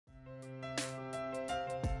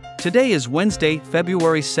Today is Wednesday,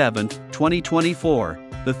 February 7th, 2024,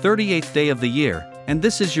 the 38th day of the year, and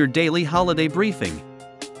this is your daily holiday briefing.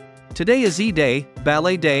 Today is E-Day,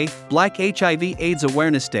 Ballet Day, Black HIV/AIDS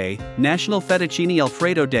Awareness Day, National Fettuccine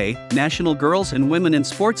Alfredo Day, National Girls and Women in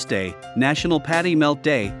Sports Day, National Patty Melt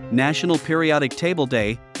Day, National Periodic Table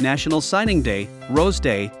Day, National Signing Day, Rose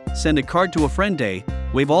Day, Send a Card to a Friend Day,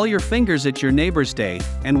 Wave All Your Fingers at Your Neighbors Day,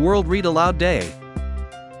 and World Read Aloud Day.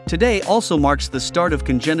 Today also marks the start of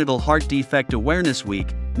Congenital Heart Defect Awareness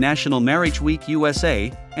Week, National Marriage Week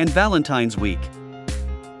USA, and Valentine's Week.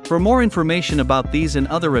 For more information about these and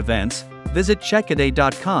other events, visit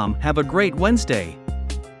checkaday.com. Have a great Wednesday.